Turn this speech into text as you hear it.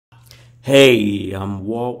Hey, I'm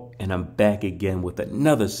Walt, and I'm back again with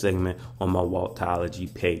another segment on my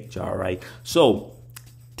Waltology page, all right? So,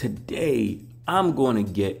 today, I'm going to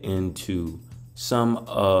get into some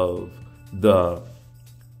of the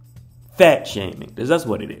fat shaming, because that's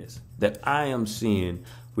what it is, that I am seeing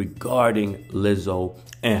regarding Lizzo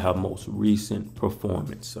and her most recent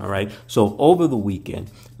performance, all right? So, over the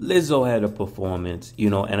weekend, Lizzo had a performance,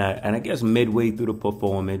 and I guess midway through the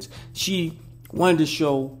performance, she wanted to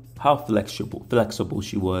show how flexible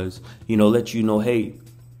she was, let you know, hey,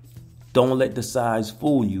 don't let the size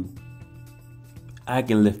fool you. I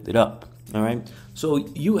can lift it up, all right? So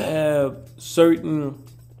you have certain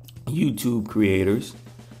YouTube creators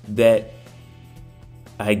that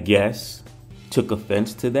I guess took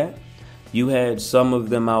offense to that. You had some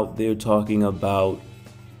of them out there talking about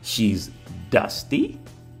she's dusty.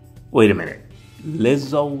 Wait a minute,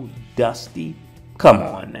 Lizzo dusty? Come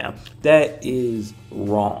on now. That is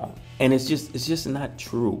wrong. And it's just not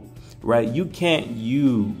true, right? You can't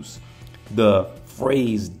use the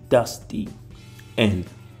phrase dusty and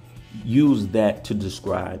use that to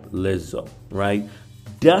describe Lizzo, right?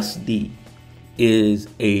 Dusty is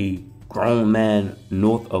a grown man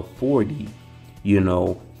north of 40,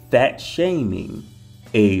 fat shaming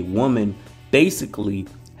a woman basically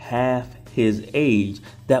half his age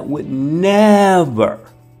that would never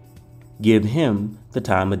give him the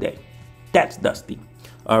time of day. That's dusty.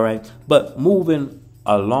 All right. But moving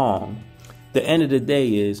along, the end of the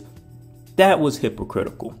day is that was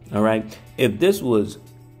hypocritical. All right. If this was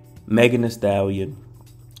Megan Thee Stallion,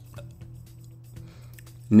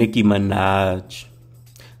 Nicki Minaj,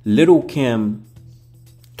 Little Kim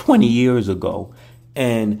 20 years ago,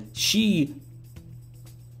 and she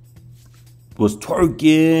was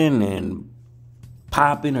twerking and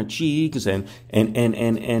popping her cheeks and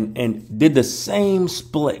did the same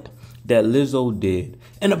split that Lizzo did,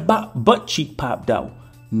 and a butt cheek popped out,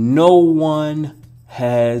 no one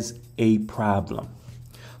has a problem.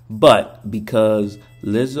 But because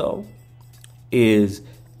Lizzo is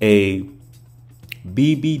a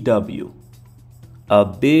BBW, a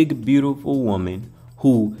big beautiful woman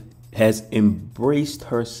who has embraced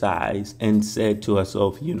her size and said to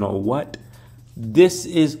herself, you know what, this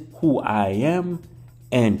is who I am,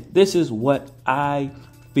 and this is what I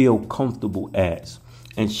feel comfortable as.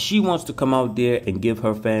 And she wants to come out there and give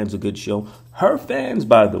her fans a good show. Her fans,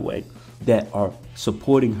 by the way, that are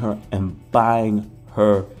supporting her and buying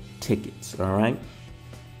her tickets, all right?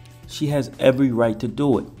 She has every right to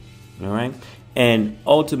do it, all right? And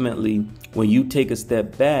ultimately, when you take a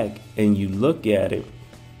step back and you look at it,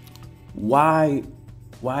 why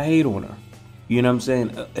hate on her? You know what I'm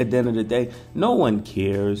saying? At the end of the day, no one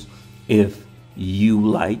cares if you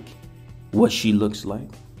like what she looks like.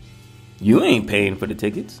 You ain't paying for the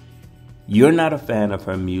tickets. You're not a fan of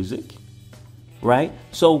her music, right?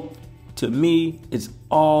 So to me, it's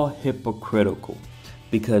all hypocritical,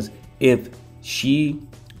 because if she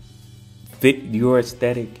fit your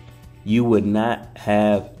aesthetic, you would not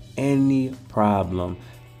have any problem,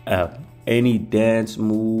 any dance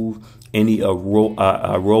move, any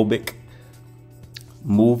aerobic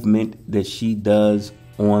movement that she does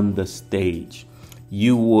on the stage.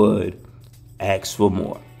 You would ask for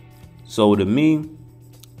more. So to me,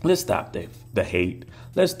 let's stop the hate.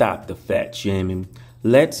 Let's stop the fat shaming.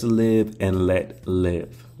 Let's live and let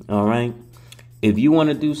live. All right? If you want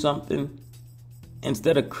to do something,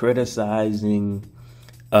 instead of criticizing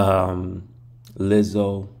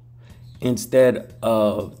Lizzo, instead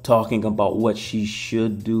of talking about what she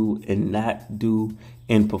should do and not do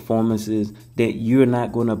in performances that you're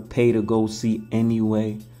not going to pay to go see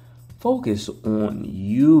anyway, focus on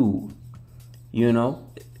you.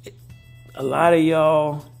 A lot of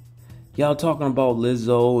y'all talking about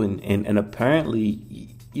Lizzo and apparently,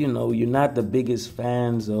 you're not the biggest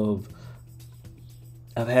fans of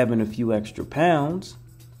having a few extra pounds.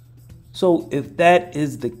 So if that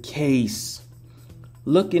is the case,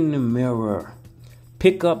 look in the mirror,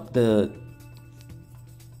 pick up the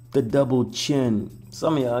double chin.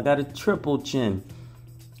 Some of y'all got a triple chin.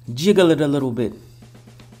 Jiggle it a little bit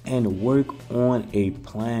and work on a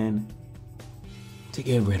plan to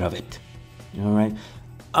get rid of it. All right.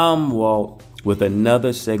 I'm Walt with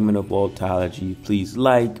another segment of Waltology. Please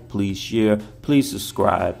like, please share, please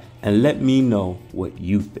subscribe, and let me know what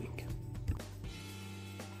you think.